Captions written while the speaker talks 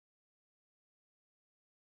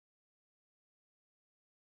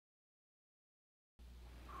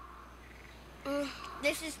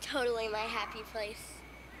This is totally my happy place.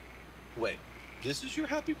 Wait, this is your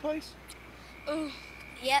happy place? Mm,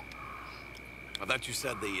 yep, I thought you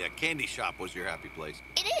said the candy shop was your happy place.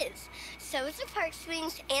 it is. So is the park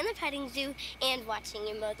swings and the petting zoo and watching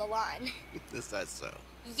you mow the lawn. Is that so?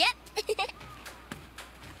 Yep.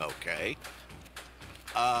 Okay.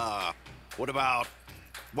 What about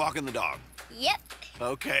walking the dog? Yep.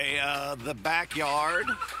 Okay, the backyard?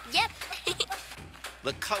 Yep.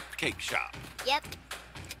 The cupcake shop? Yep.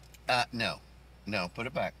 No. No, put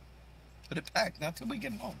it back. Put it back, not till we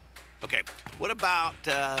get home. Okay, what about,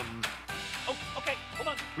 Oh, okay, hold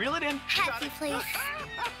on. Reel it in. You got Happy it. place.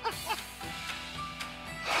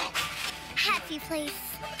 Happy place.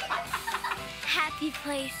 Happy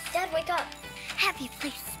place. Dad, wake up. Happy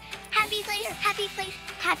place. Happy place. Happy place.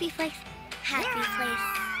 Happy place. Happy place.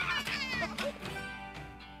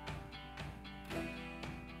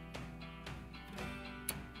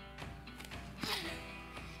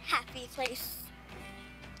 Happy place.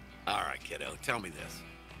 All right, kiddo, tell me this.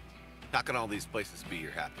 How can all these places be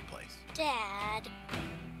your happy place? Dad,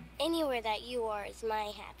 anywhere that you are is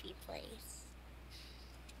my happy place.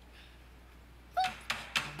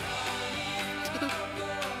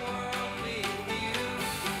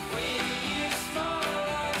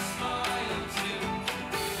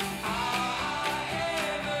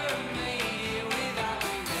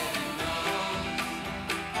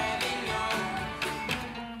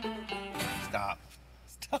 Stop.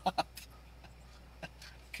 Stop.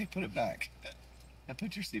 Okay, put it back. Now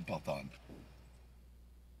put your seatbelt on.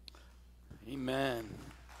 Amen.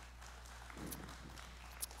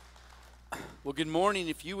 Well, good morning.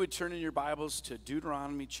 If you would turn in your Bibles to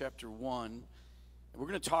Deuteronomy chapter 1, we're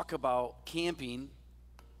going to talk about camping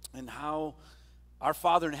and how our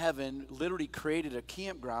Father in heaven literally created a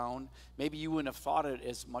campground. Maybe you wouldn't have thought it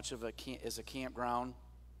as much of as a campground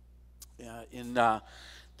in the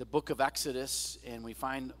book of Exodus, and we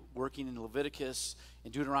find working in Leviticus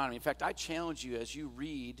and Deuteronomy. In fact, I challenge you as you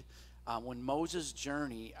read when Moses'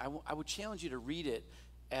 journey, I would challenge you to read it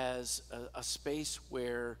as a space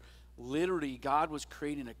where literally God was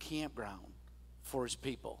creating a campground for his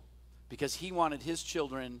people because he wanted his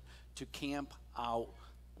children to camp out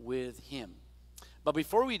with him. But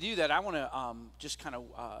before we do that, I want to just kind of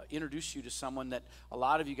introduce you to someone that a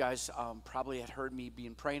lot of you guys probably had heard me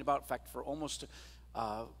being praying about. In fact, for almost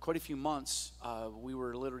quite a few months, we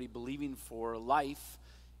were literally believing for life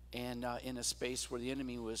and in a space where the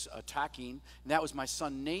enemy was attacking. And that was my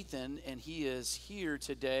son, Nathan, and he is here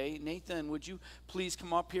today. Nathan, would you please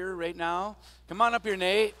come up here right now? Come on up here,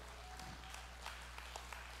 Nate.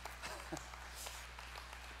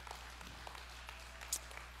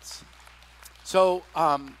 So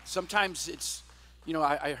sometimes it's,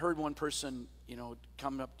 I heard one person,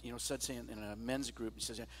 come up, said saying in a men's group, he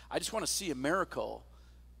says, I just want to see a miracle.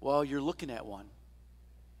 Well, you're looking at one.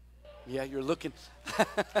 Yeah, you're looking.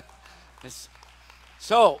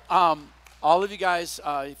 So, all of you guys,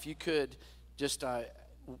 if you could just,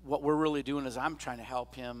 what we're really doing is I'm trying to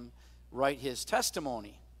help him write his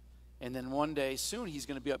testimony. And then one day soon he's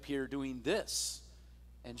going to be up here doing this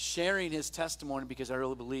and sharing his testimony, because I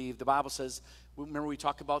really believe the Bible says, remember we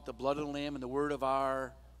talk about the blood of the Lamb and the word of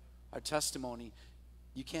our testimony.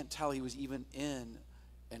 You can't tell he was even in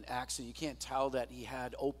an accident. You can't tell that he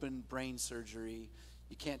had open brain surgery.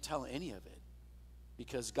 You can't tell any of it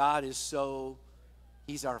because God is so,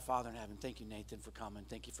 he's our Father in heaven. Thank you, Nathan, for coming.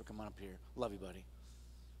 Thank you for coming up here. Love you, buddy.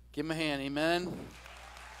 Give him a hand. Amen.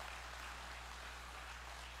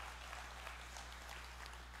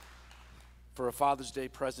 For a Father's Day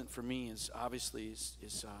present for me is obviously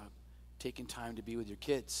taking time to be with your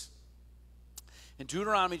kids. In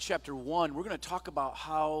Deuteronomy chapter 1, we're going to talk about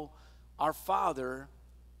how our Father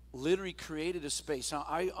literally created a space. Now,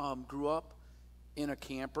 I grew up in a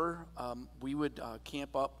camper. We would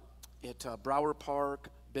camp up at Brower Park,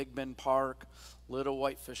 Big Bend Park, Little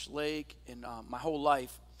Whitefish Lake, and my whole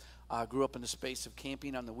life I grew up in the space of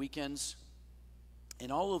camping on the weekends.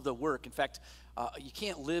 And all of the work, in fact, you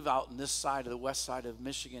can't live out in this side of the west side of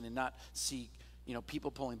Michigan and not see,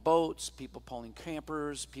 people pulling boats, people pulling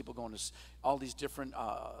campers, people going to all these different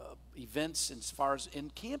events. As far as in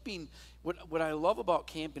camping, what I love about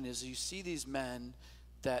camping is you see these men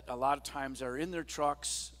that a lot of times are in their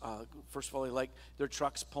trucks. First of all, they like their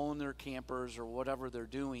trucks pulling their campers or whatever they're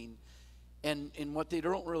doing. And what they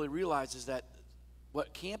don't really realize is that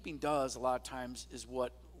what camping does a lot of times is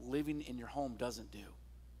what living in your home doesn't do.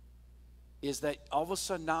 Is that all of a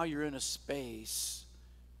sudden now you're in a space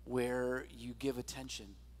where you give attention.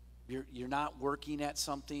 You're not working at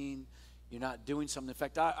something. You're not doing something. In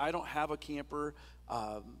fact, I don't have a camper.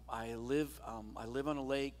 I live on a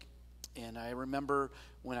lake. And I remember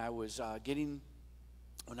when I was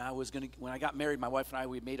when I got married, my wife and I,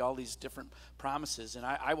 we made all these different promises. And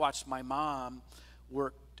I watched my mom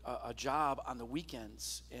work a job on the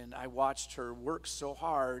weekends, and I watched her work so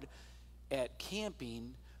hard at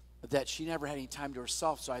camping that she never had any time to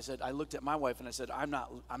herself. So I looked at my wife and I said, I'm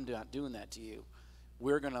not doing that to you.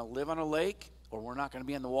 We're going to live on a lake, or we're not going to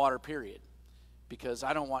be in the water, period. Because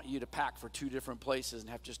I don't want you to pack for 2 different places and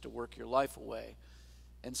have just to work your life away.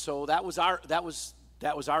 And so that was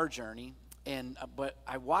our journey. And but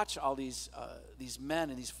I watch all these men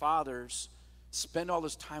and these fathers spend all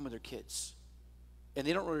this time with their kids, and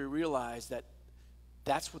they don't really realize that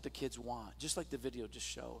that's what the kids want. Just like the video just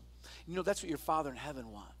showed. You know, that's what your Father in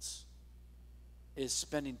heaven wants, is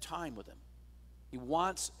spending time with him. He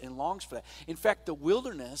wants and longs for that. In fact, the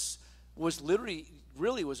wilderness was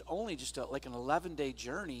really was only just like an 11-day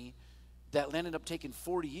journey that ended up taking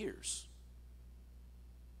 40 years.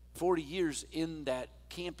 40 years in that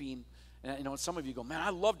camping. And you know, some of you go, man, I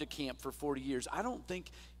love to camp for 40 years. I don't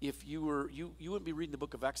think if you wouldn't be reading the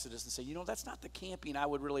book of Exodus and say, you know, that's not the camping I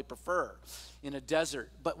would really prefer in a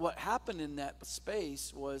desert. But what happened in that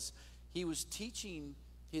space was he was teaching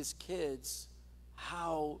his kids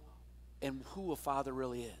how and who a father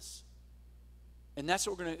really is. And that's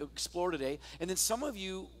what we're going to explore today. And then some of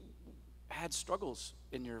you had struggles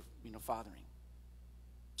in your, fathering.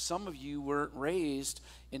 Some of you weren't raised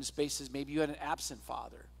in spaces, maybe you had an absent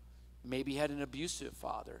father. Maybe you had an abusive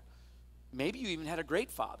father. Maybe you even had a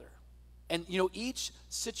great father. And, each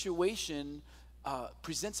situation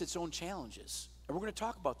presents its own challenges. And we're going to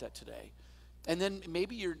talk about that today. And then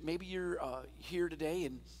maybe you're here today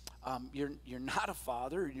and you're not a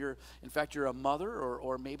father. In fact, you're a mother,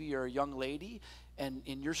 or maybe you're a young lady, and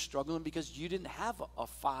you're struggling because you didn't have a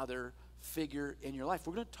father figure in your life.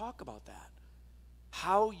 We're going to talk about that.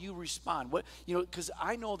 How you respond. Because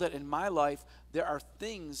I know that in my life, there are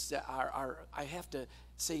things that I have to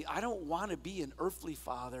say, I don't want to be an earthly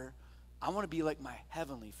father. I want to be like my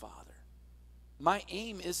heavenly Father. My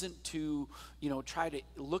aim isn't to, try to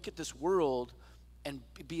look at this world and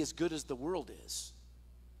be as good as the world is.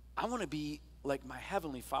 I want to be like my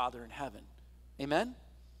heavenly Father in heaven. Amen?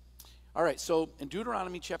 All right, so in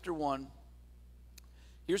Deuteronomy chapter 1,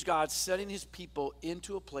 here's God setting his people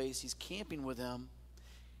into a place. He's camping with them.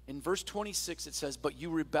 In verse 26, it says, "But you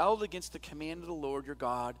rebelled against the command of the Lord your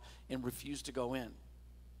God and refused to go in.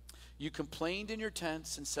 You complained in your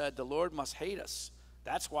tents and said, 'The Lord must hate us.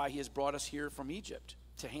 That's why he has brought us here from Egypt,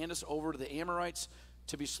 to hand us over to the Amorites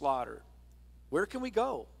to be slaughtered. Where can we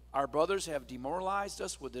go? Our brothers have demoralized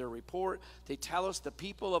us with their report. They tell us the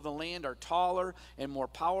people of the land are taller and more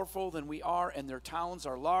powerful than we are, and their towns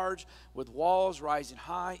are large, with walls rising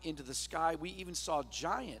high into the sky. We even saw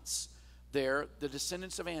giants there, the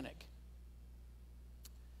descendants of Anak.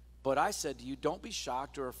 But I said to you, don't be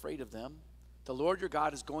shocked or afraid of them. The Lord your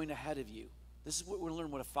God is going ahead of you.'" This is what we're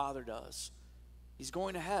learning what a father does. He's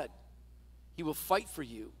going ahead. He will fight for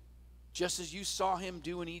you, just as you saw him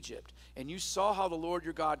do in Egypt. And you saw how the Lord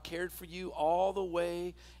your God cared for you all the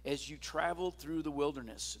way as you traveled through the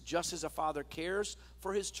wilderness, just as a father cares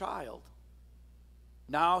for his child.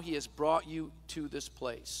 Now he has brought you to this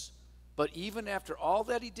place. But even after all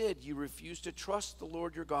that he did, you refused to trust the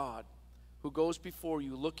Lord your God, who goes before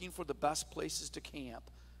you, looking for the best places to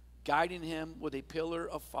camp, guiding him with a pillar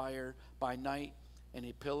of fire by night and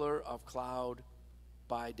a pillar of cloud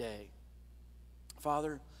by day.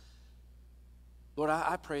 Father, Lord,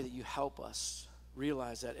 I pray that you help us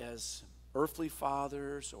realize that as earthly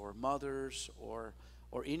fathers or mothers or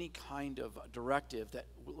any kind of directive, that,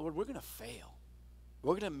 Lord, we're going to fail.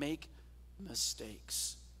 We're going to make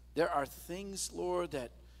mistakes. There are things, Lord,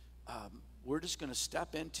 that we're just going to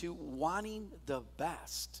step into wanting the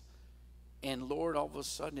best. And, Lord, all of a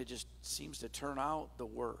sudden it just seems to turn out the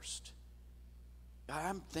worst. God,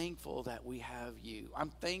 I'm thankful that we have you. I'm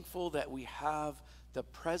thankful that we have the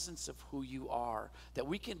presence of who you are, that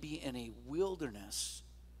we can be in a wilderness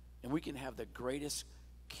and we can have the greatest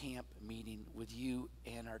camp meeting with you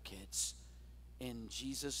and our kids. In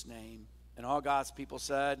Jesus' name. And all God's people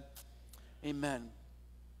said, amen.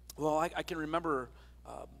 Well, I can remember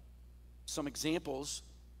some examples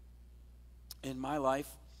in my life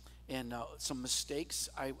and some mistakes.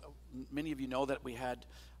 Many of you know that we had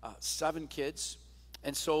 7 kids.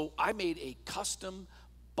 And so I made a custom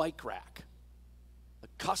bike rack. A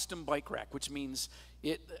custom bike rack, which means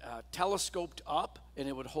it telescoped up and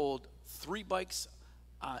it would hold 3 bikes,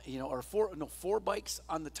 or 4 bikes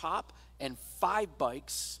on the top and 5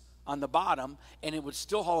 bikes on the bottom, and it would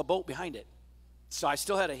still haul a boat behind it. So I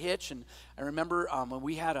still had a hitch, and I remember when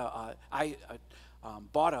we had I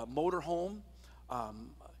bought a motorhome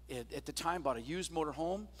at the time bought a used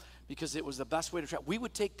motorhome because it was the best way to travel. We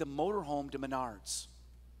would take the motorhome to Menards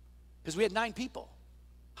because we had 9 people.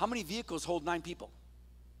 How many vehicles hold 9 people?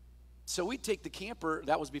 So we'd take the camper.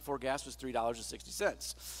 That was before gas was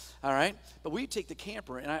 $3.60. All right? But we'd take the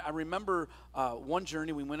camper. And I remember one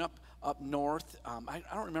journey we went up north. I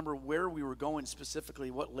don't remember where we were going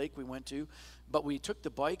specifically, what lake we went to. But we took the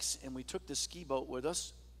bikes and we took the ski boat with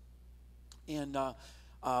us. And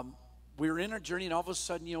we were in our journey, and all of a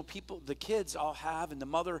sudden, the kids all have, and the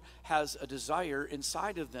mother has a desire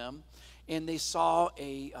inside of them. And they saw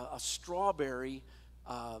a strawberry,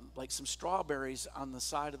 like some strawberries on the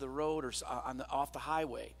side of the road or off the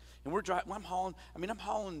highway. And we're driving. I'm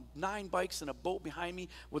hauling 9 bikes and a boat behind me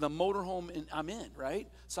with a motorhome, and I'm in, right?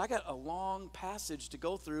 So I got a long passage to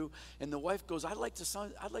go through, and the wife goes, I'd like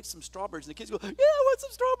some strawberries. And the kids go, yeah, I want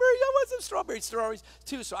some strawberries. I want some strawberries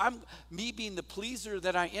too. So I'm me being the pleaser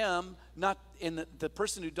that I am, not in the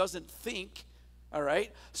person who doesn't think, all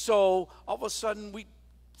right? So all of a sudden we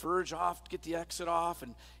verge off, get the exit off,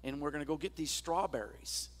 and we're going to go get these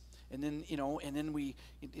strawberries. And then, and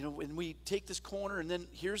we take this corner, and then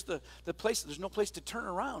here's the place. There's no place to turn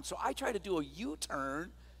around. So I try to do a U-turn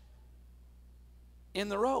in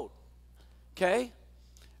the road, okay?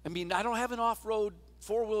 I don't have an off-road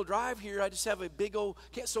 4-wheel drive here. I just have a big old,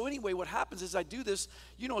 so anyway, what happens is I do this,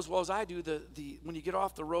 as well as I do, when you get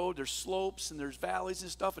off the road, there's slopes and there's valleys and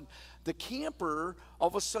stuff, and the camper, all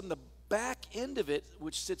of a sudden, the back end of it,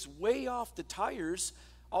 which sits way off the tires,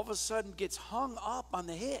 all of a sudden gets hung up on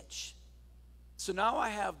the hitch. So now I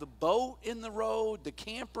have the boat in the road, the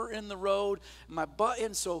camper in the road, my butt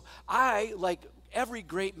in. So I, like every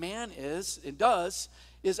great man is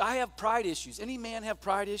I have pride issues. Any man have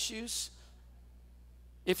pride issues?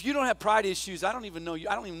 If you don't have pride issues, I don't even know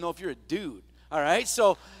if you're a dude. All right?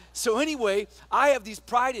 So anyway, I have these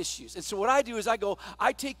pride issues. And so what I do is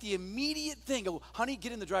I take the immediate thing, go, honey,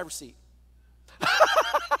 get in the driver's seat.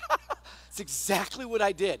 It's exactly what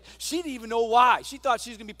I did. She didn't even know why. She thought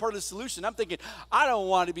she was going to be part of the solution. I'm thinking, I don't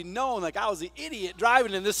want to be known like I was the idiot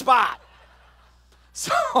driving in this spot.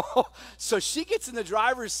 So she gets in the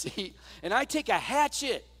driver's seat, and I take a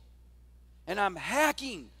hatchet, and I'm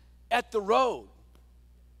hacking at the road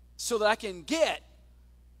so that I can get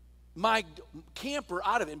my camper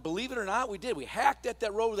out of it. And believe it or not, we did. We hacked at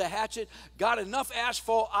that road with a hatchet, got enough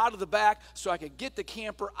asphalt out of the back so I could get the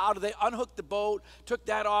camper out of there, unhooked the boat, took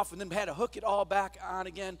that off, and then had to hook it all back on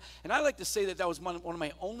again. And I like to say that was one of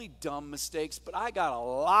my only dumb mistakes, but I got a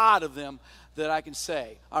lot of them that I can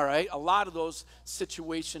say, all right? A lot of those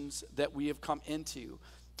situations that we have come into.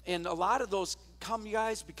 And a lot of those come, you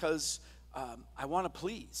guys, because I want to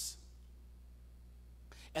please.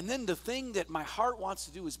 And then the thing that my heart wants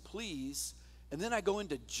to do is please, and then I go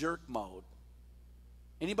into jerk mode.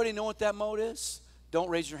 Anybody know what that mode is? Don't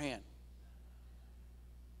raise your hand.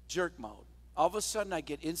 Jerk mode. All of a sudden I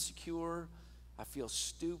get insecure. I feel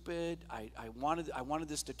stupid. I wanted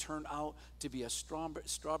this to turn out to be a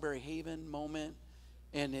strawberry haven moment,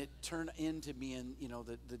 and it turned into being,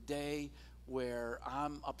 the day where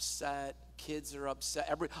I'm upset, kids are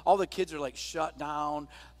upset. All the kids are like shut down.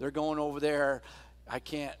 They're going over there. I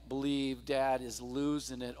can't believe Dad is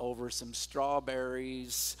losing it over some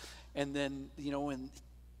strawberries. And then, and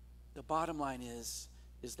the bottom line is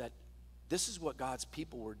that this is what God's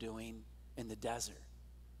people were doing in the desert.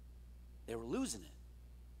 They were losing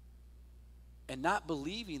it. And not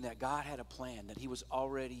believing that God had a plan, that he was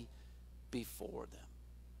already before them.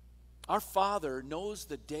 Our Father knows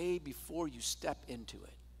the day before you step into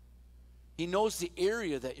it. He knows the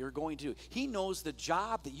area that you're going to. He knows the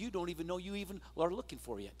job that you don't even know you even are looking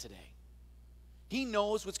for yet today. He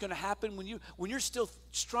knows what's going to happen when you're still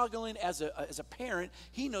struggling as a parent.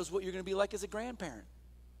 He knows what you're going to be like as a grandparent.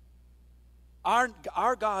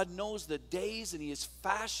 Our God knows the days, and he has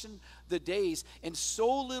fashioned the days. And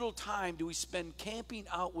so little time do we spend camping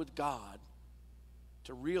out with God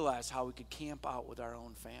to realize how we could camp out with our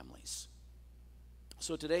own families.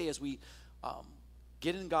 So today, as we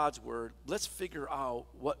get in God's word, let's figure out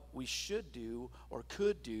what we should do or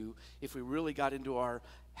could do if we really got into our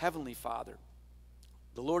Heavenly Father.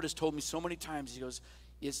 The Lord has told me so many times, he goes,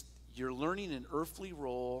 you're learning an earthly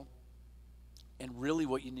role, and really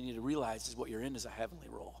what you need to realize is what you're in is a heavenly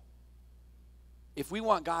role. If we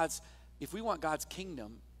want God's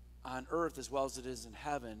kingdom on earth as well as it is in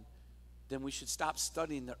heaven, then we should stop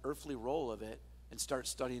studying the earthly role of it and start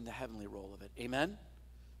studying the heavenly role of it. Amen?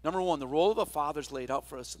 Number one, the role of a father is laid out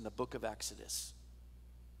for us in the book of Exodus.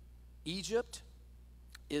 Egypt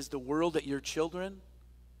is the world that your children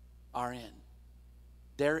are in.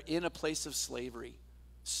 They're in a place of slavery.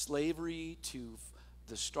 Slavery to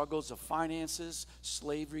the struggles of finances,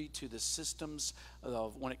 slavery to the systems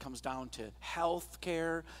of when it comes down to health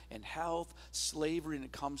care and health, slavery when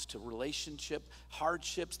it comes to relationship,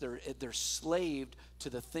 hardships. They're slaved to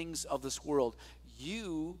the things of this world.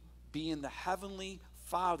 You, being the heavenly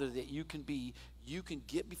Father that you can be, you can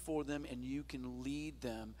get before them and you can lead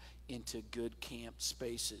them into good camp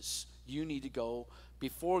spaces. You need to go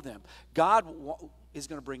before them. God is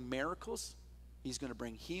going to bring miracles. He's going to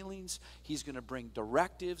bring healings. He's going to bring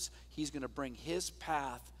directives. He's going to bring his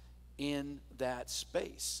path in that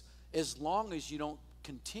space, as long as you don't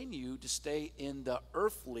continue to stay in the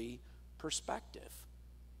earthly perspective.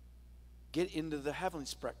 Get into the heavenly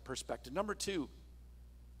perspective. Number 2,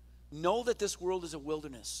 know that this world is a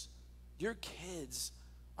wilderness. Your kids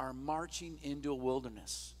are marching into a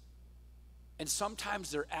wilderness. And sometimes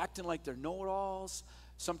they're acting like they're know-it-alls.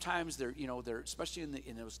 Sometimes they're especially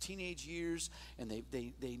in those teenage years, and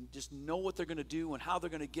they just know what they're going to do and how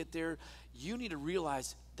they're going to get there. You need to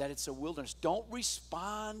realize that it's a wilderness. Don't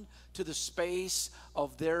respond to the space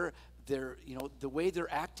of their the way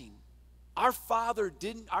they're acting. Our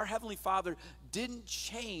Heavenly Father didn't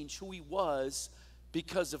change who he was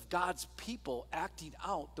because of God's people acting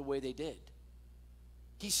out the way they did.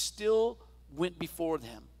 He still went before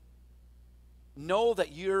them. Know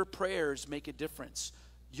that your prayers make a difference.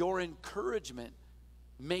 Your encouragement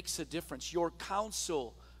makes a difference. Your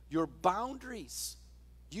counsel, your boundaries.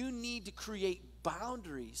 You need to create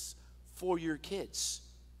boundaries for your kids.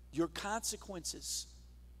 Your consequences.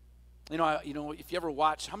 If you ever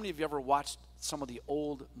watch, how many of you ever watched some of the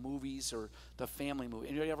old movies or the family movie?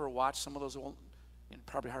 Anybody ever watch some of those old? And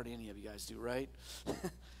probably hardly any of you guys do, right?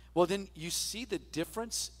 Well, then you see the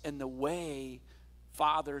difference in the way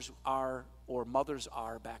fathers are or mothers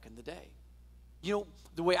are back in the day.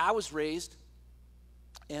 The way I was raised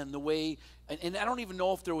and the way, and I don't even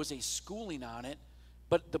know if there was a schooling on it,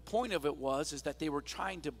 but the point of it is that they were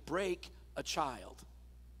trying to break a child.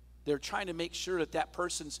 They're trying to make sure that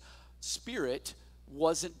person's spirit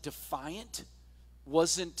wasn't defiant,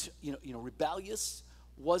 wasn't, rebellious,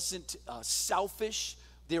 wasn't selfish.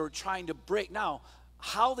 They were trying to break. Now,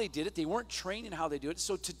 how they did it, they weren't trained in how they do it.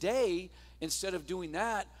 So today, instead of doing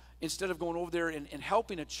that, instead of going over there and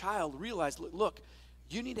helping a child realize, look,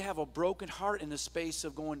 you need to have a broken heart in the space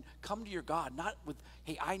of going, come to your God, not with,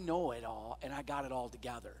 hey, I know it all and I got it all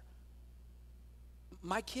together.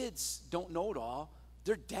 My kids don't know it all.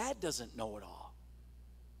 Their dad doesn't know it all.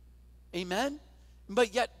 Amen?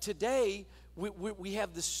 But yet today, we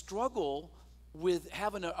have this struggle with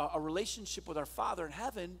having a relationship with our Father in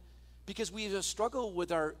heaven, because we have a struggle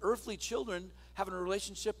with our earthly children having a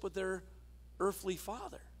relationship with their earthly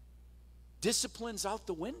father. Discipline's out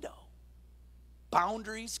the window.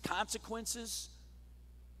 Boundaries, consequences.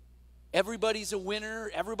 Everybody's a winner.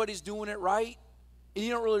 Everybody's doing it right. And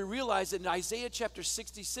you don't really realize that in Isaiah chapter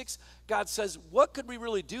 66, God says, what could we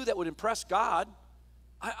really do that would impress God?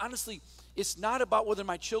 Honestly, it's not about whether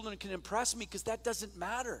my children can impress me, because that doesn't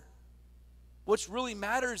matter. What really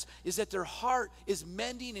matters is that their heart is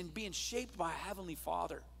mending and being shaped by a Heavenly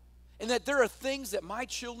Father. And that there are things that my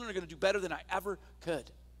children are going to do better than I ever could.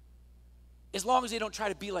 As long as they don't try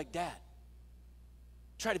to be like Dad.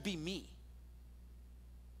 Try to be me.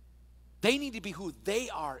 They need to be who they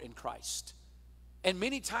are in Christ. And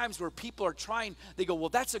many times where people are trying, they go, well,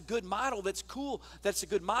 that's a good model. That's cool. That's a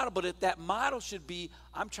good model. But if that model should be,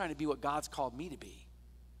 I'm trying to be what God's called me to be.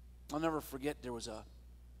 I'll never forget, there was a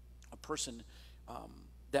person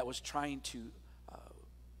that was trying to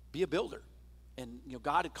be a builder. And,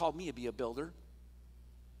 God had called me to be a builder.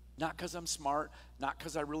 Not because I'm smart, not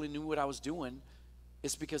because I really knew what I was doing.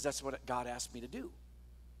 It's because that's what God asked me to do.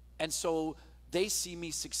 And so they see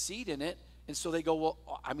me succeed in it. And so they go,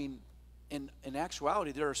 well, I mean, in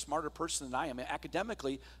actuality, they're a smarter person than I am.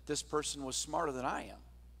 Academically, this person was smarter than I am.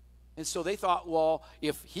 And so they thought, well,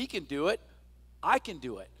 if he can do it, I can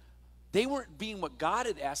do it. They weren't being what God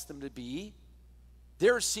had asked them to be.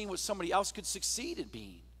 They were seeing what somebody else could succeed at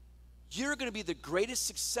being. You're going to be the greatest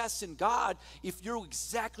success in God if you're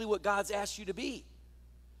exactly what God's asked you to be.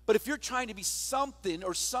 But if you're trying to be something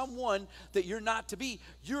or someone that you're not to be,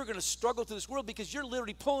 you're going to struggle through this world, because you're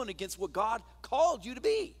literally pulling against what God called you to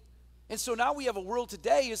be. And so now we have a world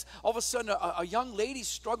today is all of a sudden a young lady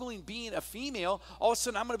struggling being a female, all of a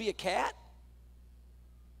sudden I'm going to be a cat?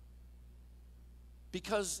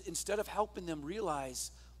 Because instead of helping them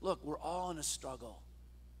realize, look, we're all in a struggle.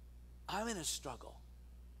 I'm in a struggle.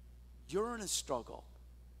 You're in a struggle.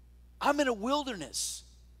 I'm in a wilderness.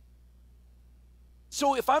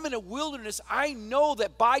 So if I'm in a wilderness, I know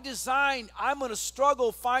that by design, I'm going to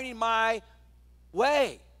struggle finding my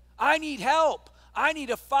way. I need help. I need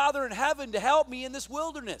a father in heaven to help me in this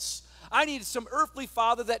wilderness. I need some earthly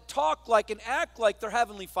father that talk like and act like their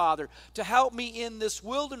heavenly father to help me in this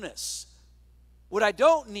wilderness. What I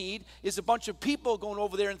don't need is a bunch of people going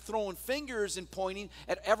over there and throwing fingers and pointing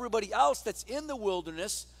at everybody else that's in the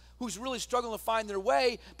wilderness who's really struggling to find their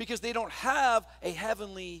way because they don't have a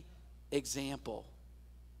heavenly example.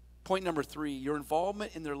 Point number 3, your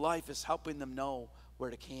involvement in their life is helping them know where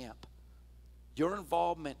to camp. Your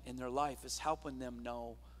involvement in their life is helping them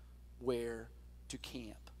know where to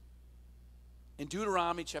camp. In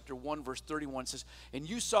Deuteronomy chapter 1, verse 31 says, "And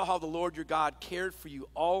you saw how the Lord your God cared for you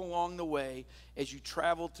all along the way as you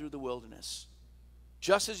traveled through the wilderness.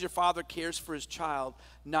 Just as your father cares for his child,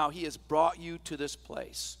 now he has brought you to this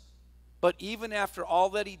place. But even after all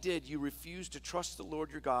that he did, you refused to trust the Lord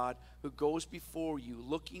your God, who goes before you,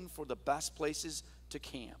 looking for the best places to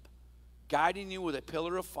camp, guiding you with a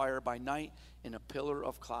pillar of fire by night and a pillar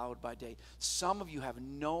of cloud by day." Some of you have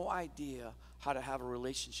no idea how to have a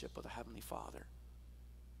relationship with a heavenly Father.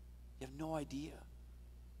 You have no idea.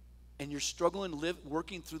 And you're struggling,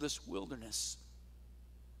 working through this wilderness,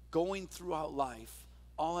 going throughout life,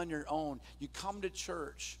 all on your own. You come to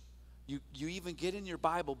church. You even get in your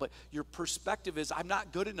Bible, but your perspective is, I'm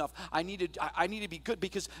not good enough. I need to be good,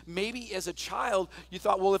 because maybe as a child you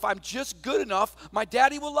thought, well, if I'm just good enough, my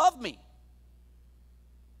daddy will love me.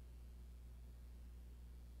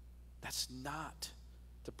 That's not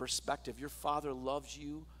the perspective. Your Father loves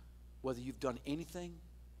you whether you've done anything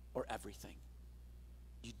or everything.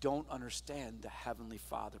 You don't understand the Heavenly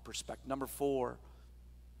Father perspective. Number 4,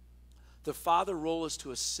 the father role is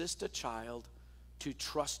to assist a child to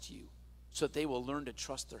trust you so that they will learn to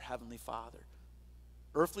trust their Heavenly Father.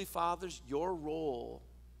 Earthly fathers, your role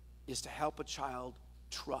is to help a child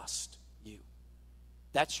trust you.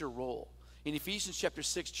 That's your role. In Ephesians chapter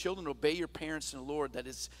 6, children, obey your parents in the Lord, that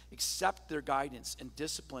is, accept their guidance and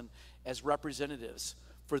discipline as representatives,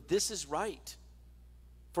 for this is right.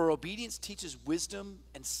 For obedience teaches wisdom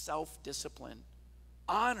and self-discipline.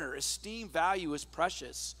 Honor, esteem, value is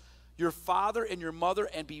precious. Your father and your mother,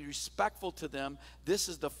 and be respectful to them. This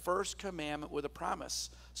is the first commandment with a promise,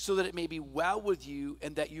 so that it may be well with you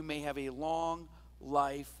and that you may have a long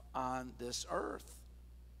life on this earth.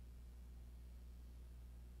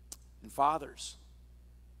 And fathers,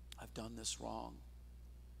 I've done this wrong.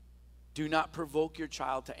 Do not provoke your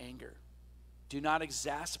child to anger. Do not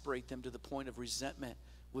exasperate them to the point of resentment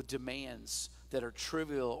with demands that are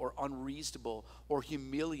trivial or unreasonable or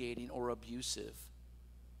humiliating or abusive,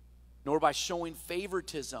 nor by showing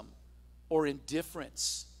favoritism or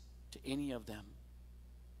indifference to any of them,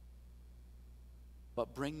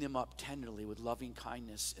 but bring them up tenderly with loving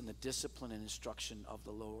kindness in the discipline and instruction of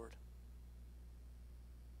the Lord.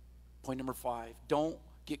 Point number 5, don't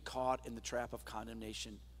get caught in the trap of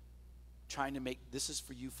condemnation. Trying to make, this is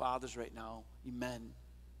for you fathers right now, you men,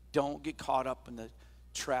 don't get caught up in the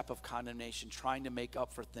trap of condemnation, trying to make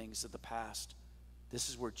up for things of the past. This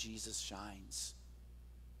is where Jesus shines.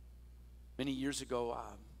 Many years ago,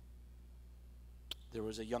 there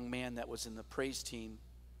was a young man that was in the praise team.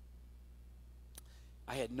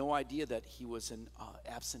 I had no idea that he was an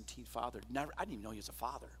absentee father. I didn't even know he was a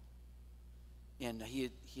father. And he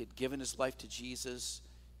had given his life to Jesus.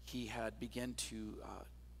 He had begun to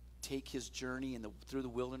take his journey through the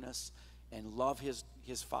wilderness and love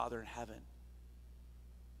his Father in heaven.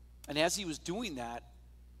 And as he was doing that,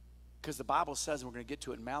 because the Bible says, and we're going to get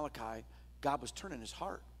to it in Malachi, God was turning his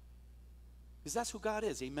heart. Because that's who God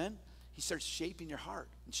is, amen? He starts shaping your heart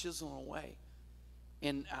and chiseling away.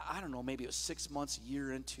 And I don't know, maybe it was 6 months, a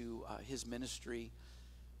year into his ministry.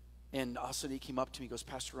 And all of a sudden he came up to me, he goes,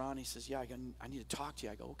 "Pastor Ron," he says, "yeah, I need to talk to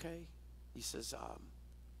you." I go, "Okay." He says,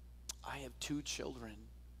 "I have 2 children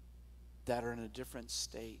that are in a different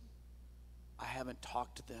state. I haven't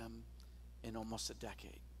talked to them in almost a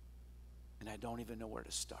decade, and I don't even know where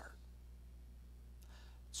to start."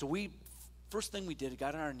 So first thing we did, we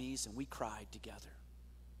got on our knees and we cried together.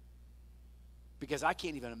 Because I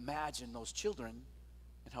can't even imagine those children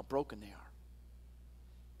and how broken they are.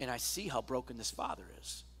 And I see how broken this father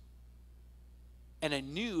is. And I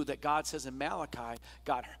knew that God says in Malachi,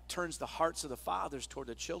 God turns the hearts of the fathers toward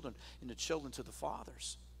the children and the children to the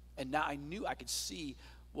fathers. And now I knew I could see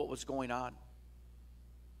what was going on.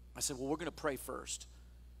 I said, well, we're going to pray first.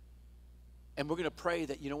 And we're going to pray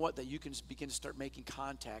that, you know what, that you can begin to start making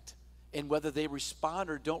contact. And whether they respond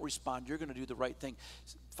or don't respond, you're going to do the right thing.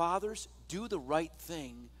 Fathers, do the right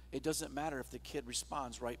thing. It doesn't matter if the kid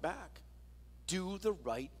responds right back. Do the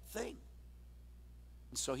right thing.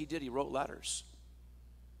 And so he did. He wrote letters.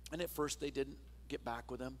 And at first they didn't get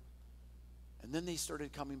back with him. And then they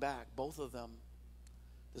started coming back, both of them.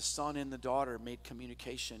 the son and the daughter made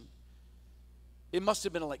communication. It must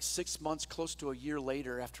have been like 6 months, close to a year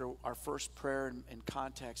later, after our first prayer and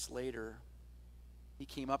contacts later, he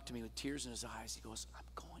came up to me with tears in his eyes. He goes, I'm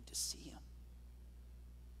going to see him.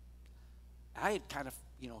 I had kind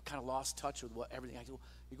of lost touch with everything. I go,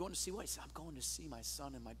 you're going to see what? He said, I'm going to see my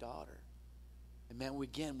son and my daughter. And man, we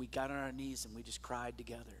got on our knees and we just cried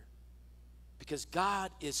together. Because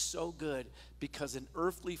God is so good, because an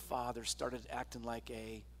earthly father started acting like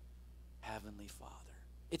a heavenly father.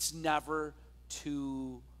 It's never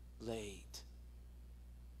too late.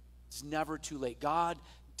 It's never too late. God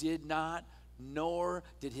did not, nor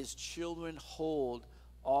did his children hold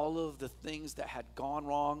all of the things that had gone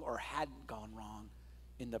wrong or hadn't gone wrong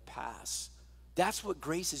in the past. That's what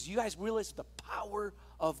grace is. You guys realize the power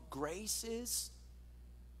of grace is?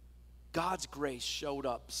 God's grace showed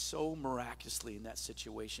up so miraculously in that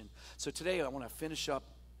situation. So today I want to finish up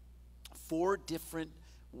 4 different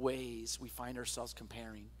ways we find ourselves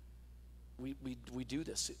comparing. We do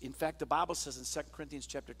this. In fact, the Bible says in 2 Corinthians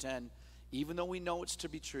chapter 10, even though we know it's to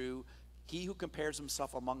be true, he who compares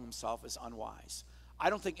himself among himself is unwise. I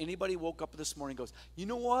don't think anybody woke up this morning and goes, you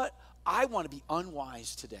know what? I want to be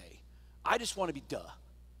unwise today. I just want to be duh.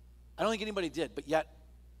 I don't think anybody did, but yet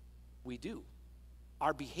we do.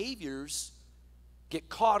 Our behaviors get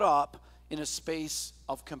caught up in a space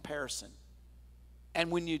of comparison. And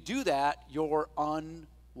when you do that, you're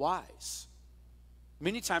unwise.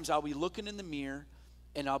 Many times I'll be looking in the mirror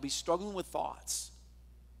and I'll be struggling with thoughts.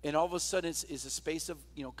 And all of a sudden it's a space of,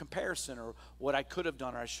 comparison, or what I could have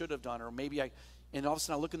done or I should have done, or maybe and all of a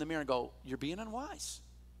sudden I look in the mirror and go, you're being unwise.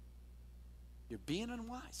 You're being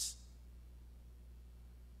unwise.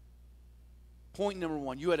 Point number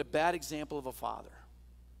 1, you had a bad example of a father.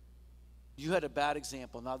 You had a bad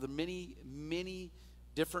example. Now, there are many, many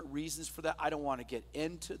different reasons for that. I don't want to get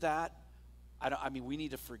into that. We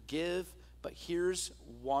need to forgive, but here's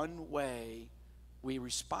one way we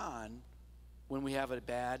respond when we have a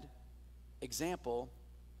bad example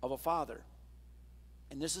of a father.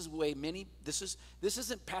 And this is the way this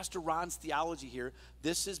isn't Pastor Ron's theology here.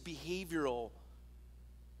 This is behavioral.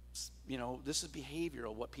 This is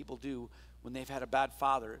behavioral, what people do when they've had a bad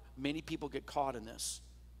father. Many people get caught in this.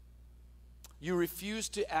 You refuse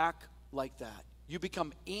to act like that. You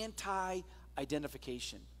become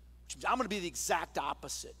anti-identification, which means I'm going to be the exact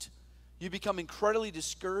opposite. You become incredibly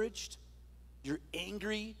discouraged. You're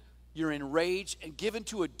angry. You're enraged and given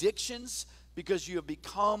to addictions because you have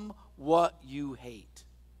become what you hate.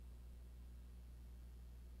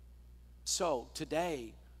 So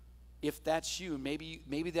today, if that's you, maybe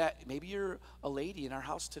you're a lady in our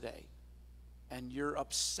house today, and you're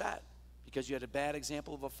upset because you had a bad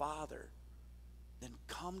example of a father, then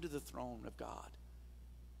come to the throne of God.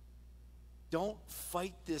 Don't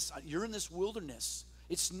fight this. You're in this wilderness.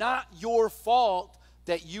 It's not your fault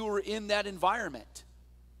that you were in that environment.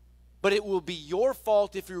 But it will be your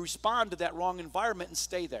fault if you respond to that wrong environment and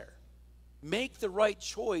stay there. Make the right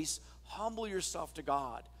choice. Humble yourself to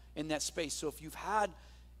God in that space. So if you've had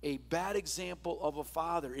a bad example of a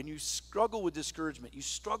father and you struggle with discouragement, you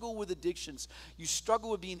struggle with addictions, you struggle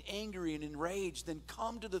with being angry and enraged, then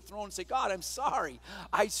come to the throne and say, God, I'm sorry.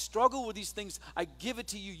 I struggle with these things. I give it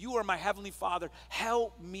to you. You are my heavenly Father.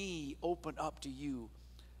 Help me open up to you,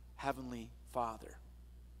 Heavenly Father.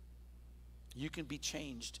 You can be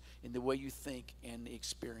changed in the way you think and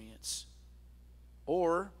experience.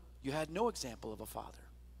 Or you had no example of a father.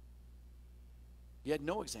 You had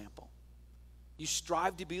no example. You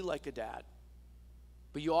strive to be like a dad,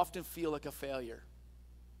 but you often feel like a failure.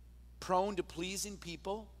 Prone to pleasing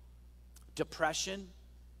people, depression,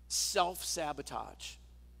 self-sabotage,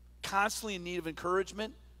 constantly in need of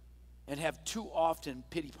encouragement, and have too often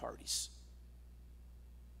pity parties.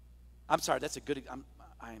 I'm sorry, that's a good,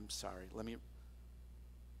 I'm sorry. Let me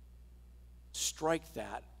strike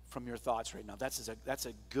that from your thoughts right now. That's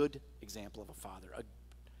a good example of a father.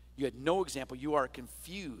 You had no example. You are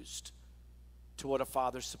confused to what a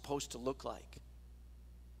father's supposed to look like.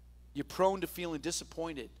 You're prone to feeling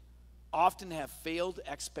disappointed, often have failed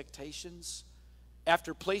expectations.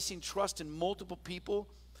 After placing trust in multiple people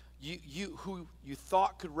who you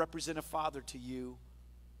thought could represent a father to you,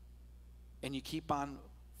 and you keep on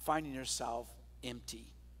finding yourself empty.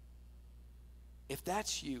 If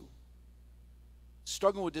that's you,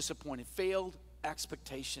 struggling with disappointment, failed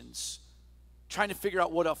expectations, trying to figure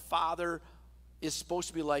out what a father is supposed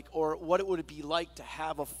to be like, or what it would be like to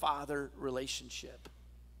have a father relationship,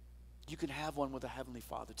 you can have one with a Heavenly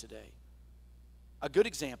Father today. A good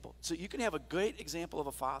example. So you can have a great example of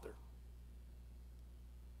a father.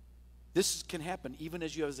 This can happen even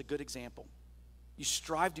as you have a good example. You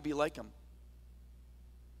strive to be like him.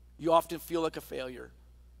 You often feel like a failure.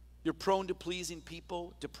 You're prone to pleasing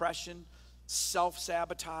people, depression,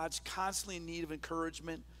 self-sabotage, constantly in need of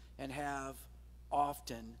encouragement, and have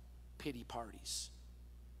often pity parties.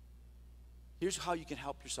 Here's how you can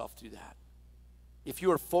help yourself do that. If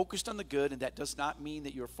you are focused on the good, and that does not mean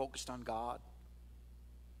that you're focused on God,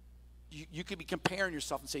 you could be comparing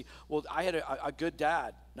yourself and say, well, I had a good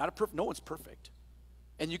dad. No one's perfect.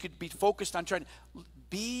 And you could be focused on trying to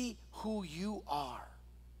be who you are.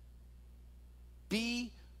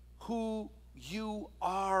 Be who you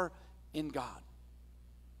are in God.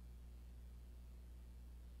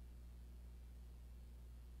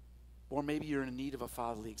 Or maybe you're in need of a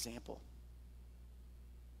fatherly example.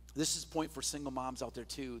 This is a point for single moms out there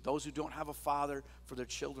too. Those who don't have a father for their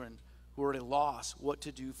children, who are at a loss what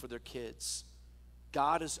to do for their kids.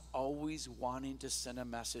 God is always wanting to send a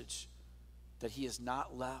message that he has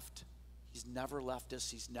not left. He's never left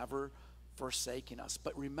us. He's never forsaken us.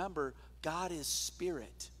 But remember, God is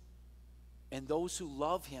spirit. And those who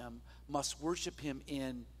love him must worship him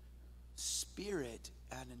in spirit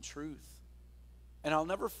and in truth. And I'll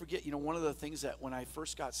never forget, one of the things that when I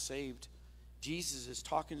first got saved, Jesus is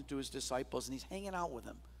talking to his disciples and he's hanging out with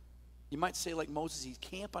them. You might say like Moses, he's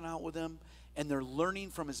camping out with them and they're learning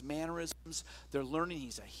from his mannerisms. They're learning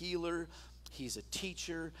he's a healer, he's a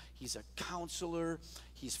teacher, he's a counselor,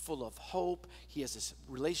 he's full of hope. He has this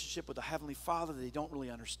relationship with the Heavenly Father that they don't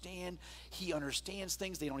really understand. He understands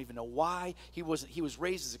things they don't even know why. He was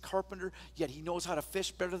raised as a carpenter, yet he knows how to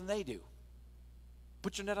fish better than they do.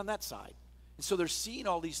 Put your net on that side. And so they're seeing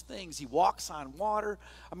all these things. He walks on water.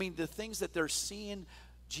 I mean, the things that they're seeing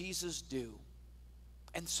Jesus do.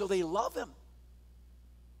 And so they love him.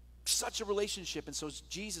 Such a relationship. And so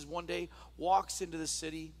Jesus one day walks into the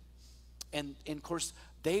city. And of course,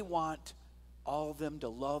 they want all of them to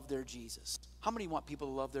love their Jesus. How many want people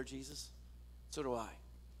to love their Jesus? So do I.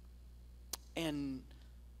 And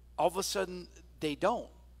all of a sudden, they don't.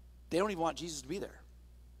 They don't even want Jesus to be there.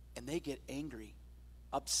 And they get angry,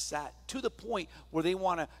 upset, to the point where they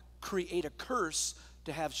want to create a curse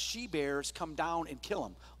to have she-bears come down and kill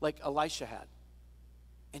him, like Elisha had.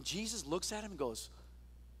 And Jesus looks at him and goes,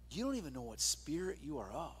 you don't even know what spirit you are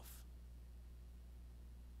of.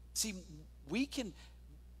 See,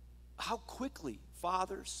 how quickly,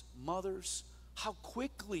 fathers, mothers, how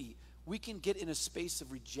quickly we can get in a space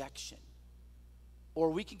of rejection, or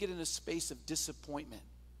we can get in a space of disappointment,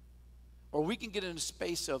 or we can get in a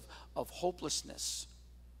space of hopelessness,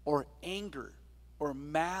 or anger, or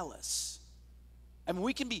malice. I mean,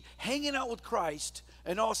 we can be hanging out with Christ,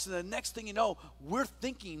 and all of a sudden, the next thing you know, we're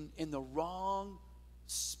thinking in the wrong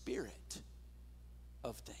spirit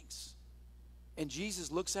of things. And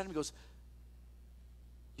Jesus looks at him and goes,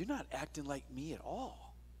 you're not acting like me at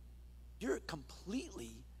all. You're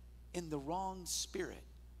completely in the wrong spirit.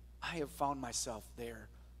 I have found myself there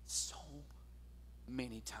so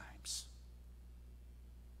many times.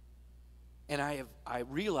 And I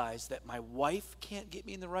realized that my wife can't get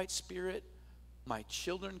me in the right spirit. My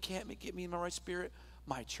children can't get me in the right spirit.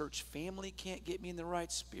 My church family can't get me in the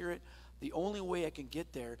right spirit. The only way I can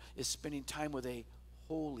get there is spending time with a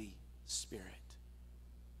Holy Spirit.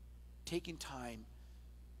 Taking time,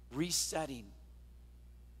 resetting,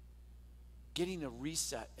 getting a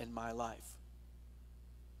reset in my life.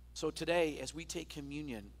 So today, as we take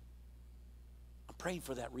communion, I'm praying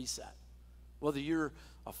for that reset. Whether you're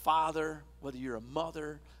a father, whether you're a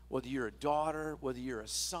mother, whether you're a daughter, whether you're a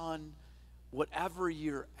son, whatever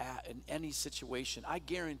you're at in any situation, I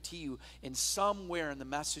guarantee you, in somewhere in the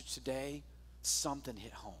message today, something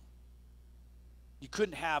hit home. You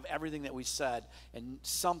couldn't have everything that we said and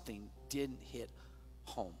something didn't hit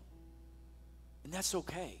home. And that's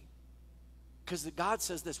okay. Because God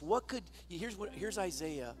says this, here's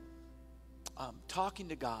Isaiah talking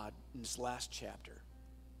to God in this last chapter.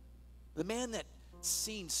 The man that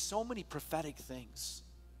seen so many prophetic things.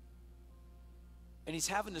 And he's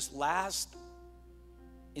having this last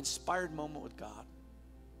inspired moment with God.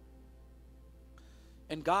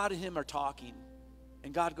 And God and him are talking.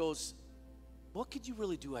 And God goes, what could you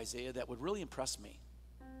really do, Isaiah, that would really impress me?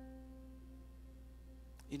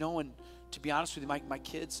 And to be honest with you, my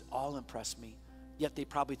kids all impress me, yet they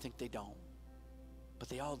probably think they don't. But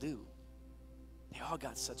they all do. They all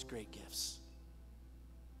got such great gifts.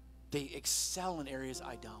 They excel in areas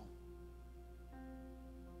I don't.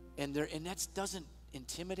 And that doesn't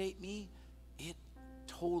intimidate me. It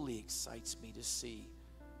totally excites me to see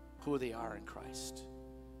who they are in Christ.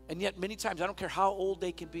 And yet many times, I don't care how old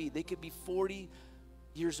they can be 40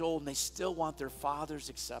 years old and they still want their father's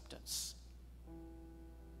acceptance.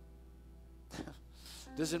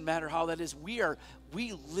 Doesn't matter how that is.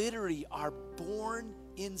 We literally are born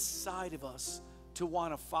inside of us to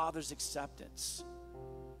want a father's acceptance.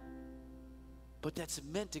 But that's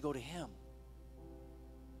meant to go to him,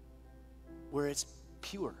 where it's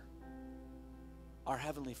pure. Our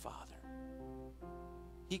Heavenly Father.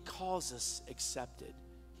 He calls us accepted.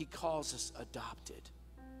 He calls us adopted.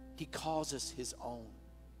 He calls us his own.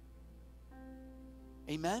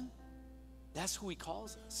 Amen? That's who he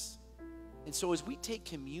calls us. And so as we take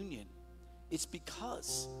communion, it's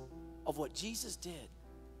because of what Jesus did.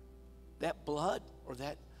 That blood or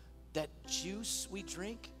that juice we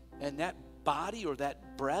drink, and that body or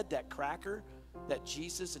that bread, that cracker, that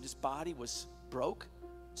Jesus and his body was broke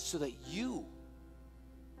so that you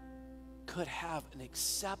could have an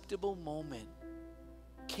acceptable moment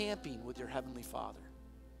camping with your Heavenly Father.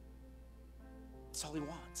 That's all he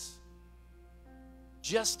wants.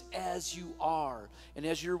 Just as you are, and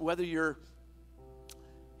as you're, whether you're,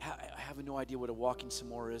 I have no idea what a walking some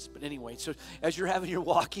more is, but anyway, so as you're having your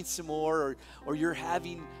walking some more, or you're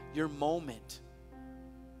having your moment,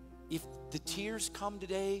 if the tears come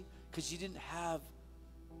today because you didn't have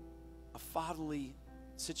a fatherly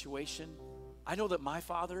situation, I know that my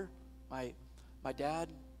father, my dad,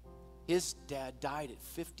 his dad died at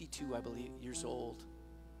 52, I believe, years old.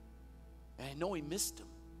 And I know he missed him.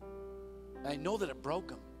 And I know that it broke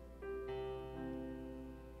him.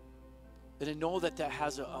 And I know that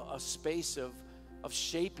has a space of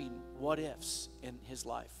shaping what ifs in his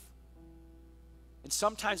life. And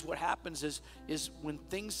sometimes what happens is when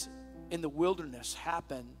things in the wilderness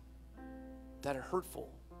happen that are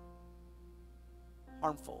hurtful,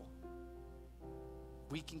 harmful,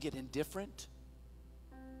 we can get indifferent.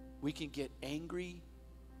 We can get angry.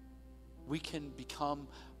 We can become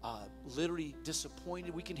literally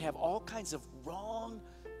disappointed. We can have all kinds of wrong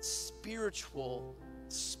spiritual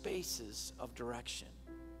spaces of direction.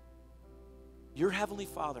 Your Heavenly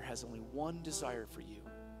Father has only one desire for you.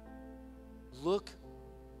 Look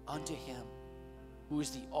unto him who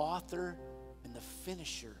is the author and the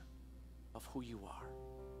finisher of who you are.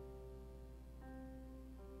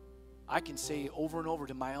 I can say over and over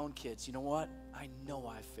to my own kids, you know what? I know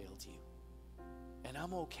I failed you. And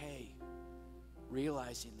I'm okay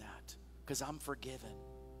realizing that because I'm forgiven.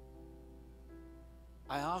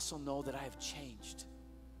 I also know that I have changed,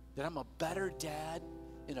 that I'm a better dad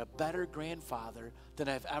and a better grandfather than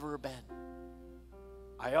I've ever been.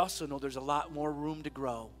 I also know there's a lot more room to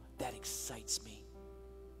grow. That excites me.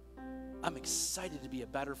 I'm excited to be a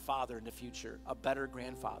better father in the future, a better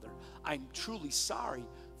grandfather. I'm truly sorry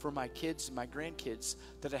for my kids and my grandkids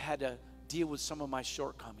that I had to deal with some of my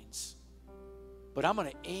shortcomings. But I'm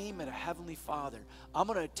going to aim at a Heavenly Father. I'm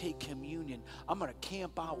going to take communion. I'm going to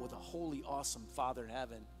camp out with a holy, awesome Father in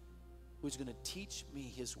heaven who's going to teach me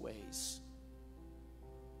his ways.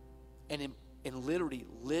 And literally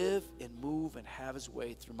live and move and have his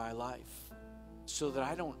way through my life so that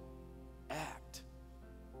I don't act.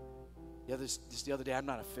 The other day, I'm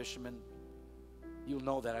not a fisherman. You'll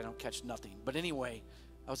know that I don't catch nothing. But anyway,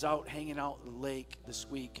 I was out hanging out at the lake this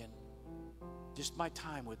week and just my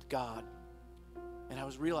time with God. And I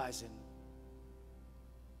was realizing,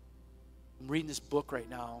 I'm reading this book right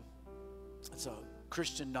now. It's a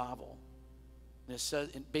Christian novel. And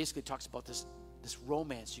it basically talks about this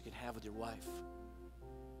romance you can have with your wife.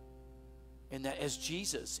 And that as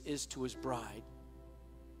Jesus is to his bride,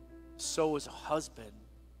 so is a husband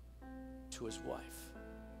to his wife.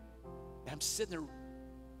 And I'm sitting there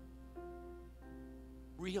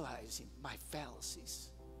realizing my fallacies.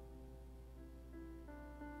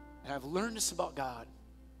 And I've learned this about God.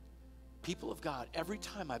 People of God, every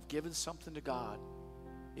time I've given something to God,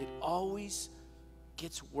 it always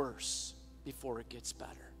gets worse before it gets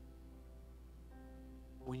better.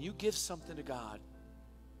 When you give something to God,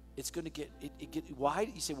 it's going to get,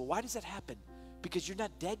 why? You say, well, why does that happen? Because you're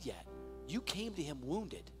not dead yet. You came to him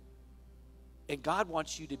wounded. And God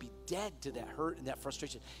wants you to be dead to that hurt and that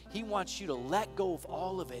frustration. He wants you to let go of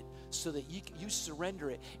all of it so that you surrender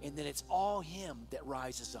it, and then it's all him that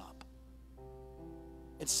rises up.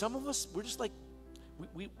 And some of us, we're just like,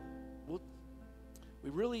 we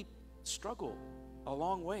really struggle a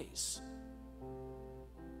long ways.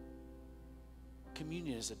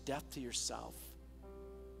 Communion is a death to yourself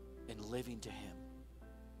and living to him.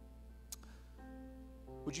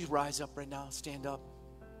 Would you rise up right now? Stand up.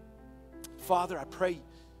 Father, I pray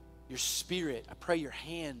your Spirit, I pray your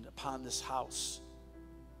hand upon this house.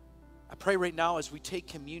 I pray right now as we take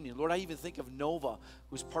communion, Lord, I even think of Nova,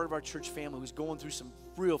 who's part of our church family, who's going through some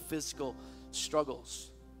real physical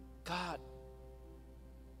struggles. God,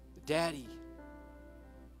 Daddy,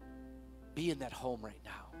 be in that home right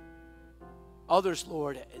now. Others,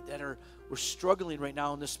 Lord, that we're struggling right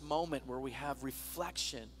now in this moment where we have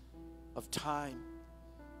reflection of time.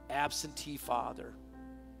 Absentee father,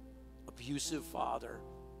 abusive father,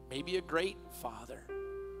 maybe a great father,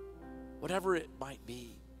 whatever it might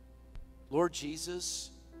be. Lord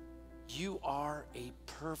Jesus, you are a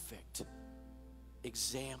perfect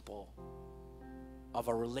example of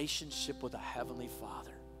a relationship with a heavenly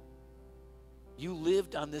Father. You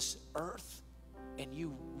lived on this earth and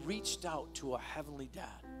you reached out to a heavenly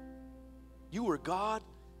dad. You were God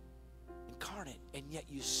incarnate, and yet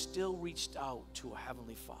you still reached out to a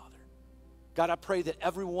heavenly Father. God, I pray that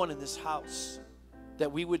everyone in this house,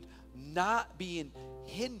 that we would not be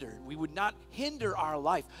hindered. We would not hinder our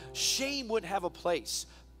life. Shame wouldn't have a place.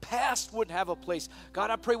 Past wouldn't have a place. God,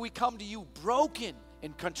 I pray we come to you broken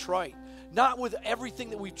and contrite, not with everything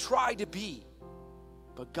that we've tried to be,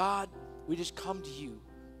 but God, we just come to you.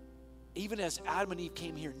 Even as Adam and Eve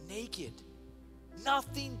came here naked,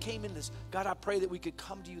 nothing came in this. God, I pray that we could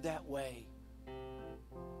come to you that way.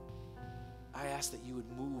 I ask that you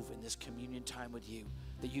would move in this communion time with you,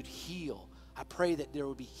 that you'd heal. I pray that there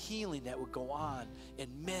would be healing that would go on in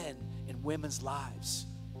men and women's lives.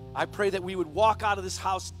 I pray that we would walk out of this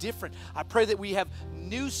house different. I pray that we have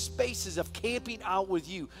new spaces of camping out with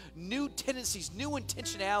you, new tendencies, new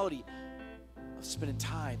intentionality of spending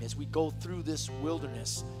time as we go through this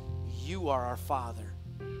wilderness. You are our Father.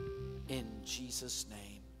 In Jesus'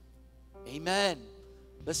 name, amen.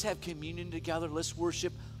 Let's have communion together. Let's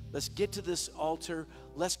worship. Let's get to this altar.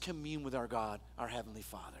 Let's commune with our God, our Heavenly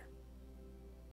Father.